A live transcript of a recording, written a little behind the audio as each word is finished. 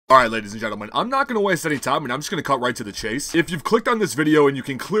Alright, ladies and gentlemen, I'm not going to waste any time and I'm just going to cut right to the chase. If you've clicked on this video and you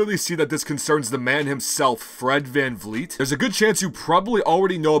can clearly see that this concerns the man himself, Fred VanVleet, there's a good chance you probably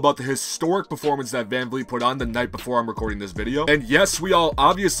already know about the historic performance that VanVleet put on the night before I'm recording this video. And yes, we all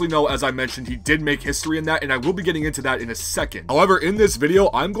obviously know, as I mentioned, he did make history in that, and I will be getting into that in a second. However, in this video,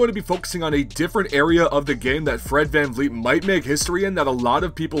 I'm going to be focusing on a different area of the game that Fred VanVleet might make history in that a lot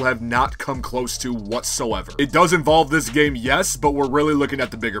of people have not come close to whatsoever. It does involve this game, yes, but we're really looking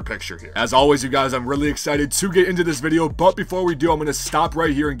at the bigger picture here. As always, you guys, I'm really excited to get into this video, but before we do, I'm going to stop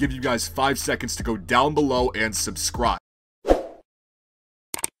right here and give you guys 5 seconds to go down below and subscribe.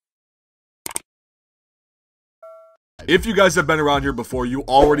 If you guys have been around here before, you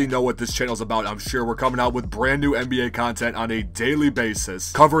already know what this channel's about. I'm sure we're coming out with brand new NBA content on a daily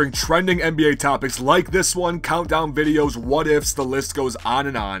basis, covering trending NBA topics like this one, countdown videos, what ifs, the list goes on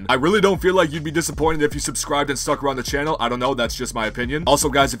and on. I really don't feel like you'd be disappointed if you subscribed and stuck around the channel. I don't know, that's just my opinion. Also,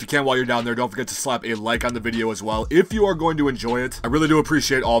 guys, if you can while you're down there, don't forget to slap a like on the video as well if you are going to enjoy it. I really do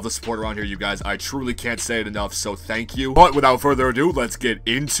appreciate all the support around here, you guys. I truly can't say it enough, so thank you. But without further ado, let's get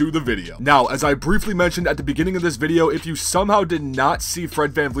into the video. Now, as I briefly mentioned at the beginning of this video, if you somehow did not see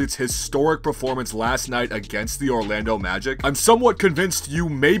Fred VanVleet's historic performance last night against the Orlando Magic, I'm somewhat convinced you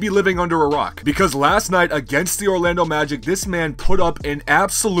may be living under a rock, because last night against the Orlando Magic, this man put up an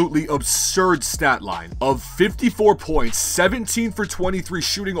absolutely absurd stat line of 54 points, 17 for 23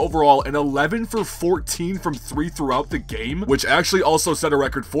 shooting overall, and 11 for 14 from 3 throughout the game, which actually also set a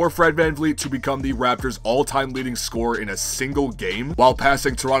record for Fred VanVleet to become the Raptors' all-time leading scorer in a single game, while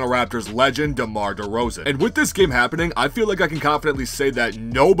passing Toronto Raptors legend DeMar DeRozan. And with this game happening, I feel like I can confidently say that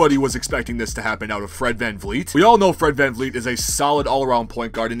nobody was expecting this to happen out of Fred VanVleet. We all know Fred VanVleet is a solid all-around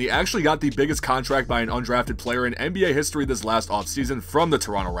point guard, and he actually got the biggest contract by an undrafted player in NBA history this last offseason from the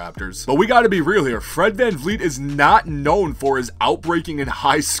Toronto Raptors. But we gotta be real here, Fred VanVleet is not known for his outbreaking and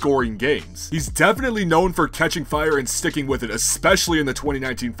high-scoring games. He's definitely known for catching fire and sticking with it, especially in the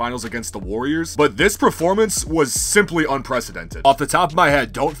 2019 finals against the Warriors, but this performance was simply unprecedented. Off the top of my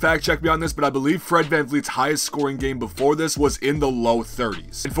head, don't fact check me on this, but I believe Fred VanVleet's highest scoring game before this was in the low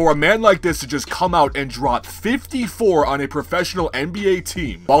 30s. And for a man like this to just come out and drop 54 on a professional NBA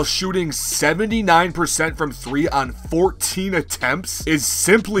team while shooting 79% from 3 on 14 attempts is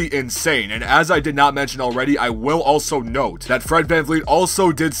simply insane. And as I did not mention already, I will also note that Fred VanVleet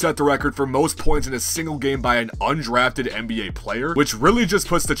also did set the record for most points in a single game by an undrafted NBA player, which really just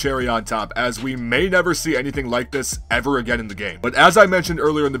puts the cherry on top, as we may never see anything like this ever again in the game. But as I mentioned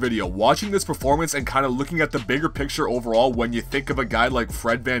earlier in the video, watching this performance and kind of looking at the bigger picture overall when you think of a guy like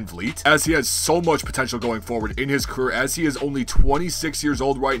Fred VanVleet, as he has so much potential going forward in his career, as he is only 26 years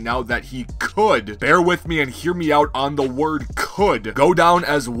old right now, that he could, bear with me and hear me out on the word could, go down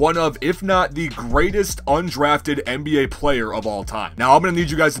as one of, if not the greatest undrafted NBA player of all time. Now, I'm going to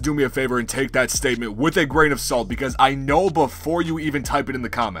need you guys to do me a favor and take that statement with a grain of salt, because I know before you even type it in the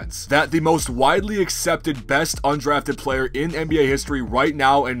comments that the most widely accepted best undrafted player in NBA history right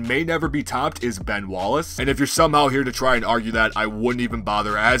now and may never be topped is Ben Wallace. And if you're somehow here to try and argue that, I wouldn't even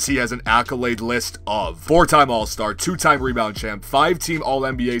bother, as he has an accolade list of 4-time All-Star, 2-time rebound champ, 5-team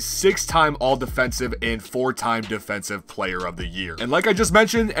All-NBA, 6-time All-Defensive, and 4-time Defensive Player of the Year. And like I just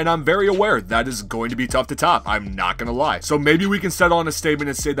mentioned, and I'm very aware, that is going to be tough to top, I'm not gonna lie. So maybe we can settle on a statement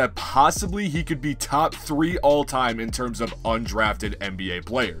and say that possibly he could be top 3 all-time in terms of undrafted NBA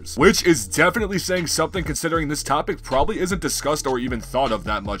players, which is definitely saying something, considering this topic probably isn't discussed or even thought of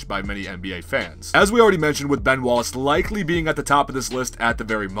that much by many NBA fans. As we already mentioned, with Ben Wallace likely being at the top of this list at the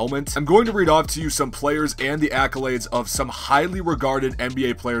very moment, I'm going to read off to you some players and the accolades of some highly regarded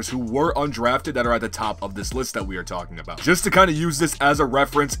NBA players who were undrafted that are at the top of this list that we are talking about, just to kind of use this as a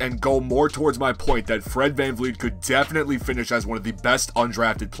reference and go more towards my point that Fred VanVleet could definitely finish as one of the best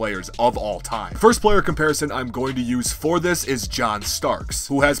undrafted players of all time. First player comparison I'm going to use for this is John Starks,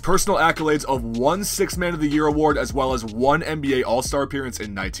 who has personal accolades of 1 Sixth Man of the Year award as well as 1 NBA All-Star appearance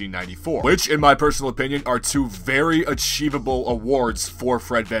in 1994, which in my personal opinion are 2 very achievable awards for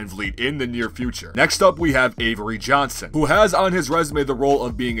Fred VanVleet in the near future. Next up, we have Avery Johnson, who has on his resume the role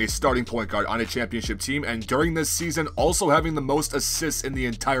of being a starting point guard on a championship team, and during this season also having the most assists in the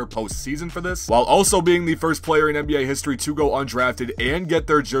entire postseason for this, while also being the first player in NBA history to go undrafted and get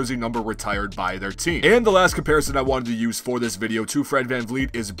their jersey number retired by their team. And the last comparison I wanted to use for this video to Fred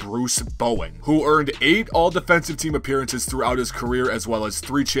VanVleet is Bruce Bowen, who earned 8 all-defensive team appearances throughout his career as well as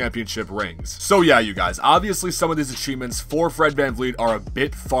 3 championship rings. So yeah, you guys, obviously honestly, some of these achievements for Fred VanVleet are a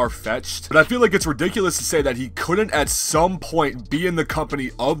bit far-fetched, but I feel like it's ridiculous to say that he couldn't at some point be in the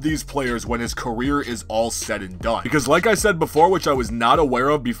company of these players when his career is all said and done. Because like I said before, which I was not aware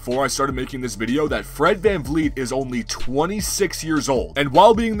of before I started making this video, that Fred VanVleet is only 26 years old. And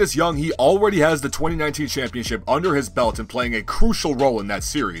while being this young, he already has the 2019 championship under his belt and playing a crucial role in that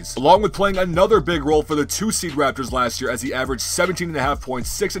series, along with playing another big role for the 2-seed Raptors last year as he averaged 17.5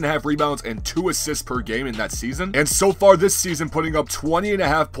 points, 6.5 rebounds, and 2 assists per game in that season. And so far this season, putting up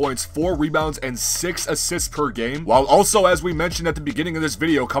 20.5 points, 4 rebounds, and 6 assists per game, while also, as we mentioned at the beginning of this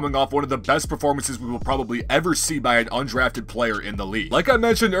video, coming off one of the best performances we will probably ever see by an undrafted player in the league. Like I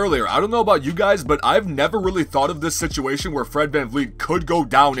mentioned earlier, I don't know about you guys, but I've never really thought of this situation where Fred VanVleet could go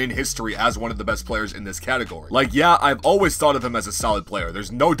down in history as one of the best players in this category. Like, yeah, I've always thought of him as a solid player.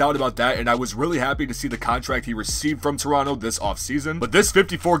 There's no doubt about that, and I was really happy to see the contract he received from Toronto this offseason. But this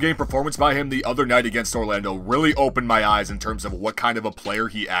 54-game performance by him the other night against Orlando really opened my eyes in terms of what kind of a player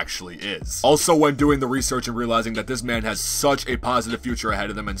he actually is. Also, when doing the research and realizing that this man has such a positive future ahead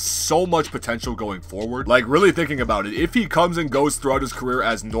of him and so much potential going forward, like really thinking about it, if he comes and goes throughout his career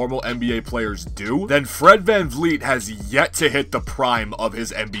as normal NBA players do, then Fred VanVleet has yet to hit the prime of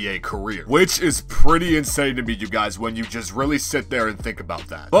his NBA career, which is pretty insane to me, you guys, when you just really sit there and think about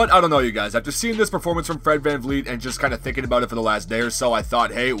that. But I don't know, you guys, after seeing this performance from Fred VanVleet and just kind of thinking about it for the last day or so, I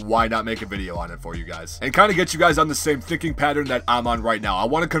thought, hey, why not make a video on it for you guys and kind of get you guys on the same thinking pattern that I'm on right now. I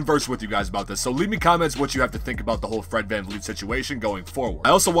want to converse with you guys about this, so leave me comments what you have to think about the whole Fred VanVleet situation going forward. I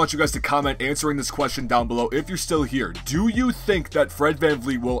also want you guys to comment answering this question down below if you're still here. Do you think that Fred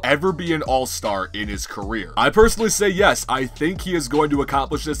VanVleet will ever be an all-star in his career? I personally say yes. I think he is going to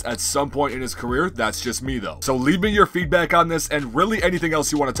accomplish this at some point in his career. That's just me though. So leave me your feedback on this and really anything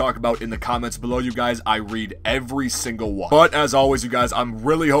else you want to talk about in the comments below, you guys. I read every single one. But as always, you guys, I'm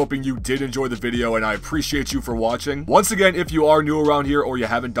really hoping you did enjoy the video and I appreciate you for watching. Once again, if you are new around here or you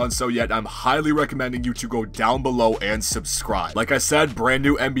haven't done so yet, I'm highly recommending you to go down below and subscribe. Like I said, brand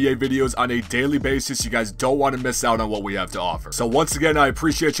new NBA videos on a daily basis. You guys don't want to miss out on what we have to offer. So once again, I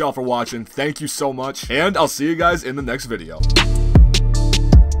appreciate y'all for watching. Thank you so much, and I'll see you guys in the next video.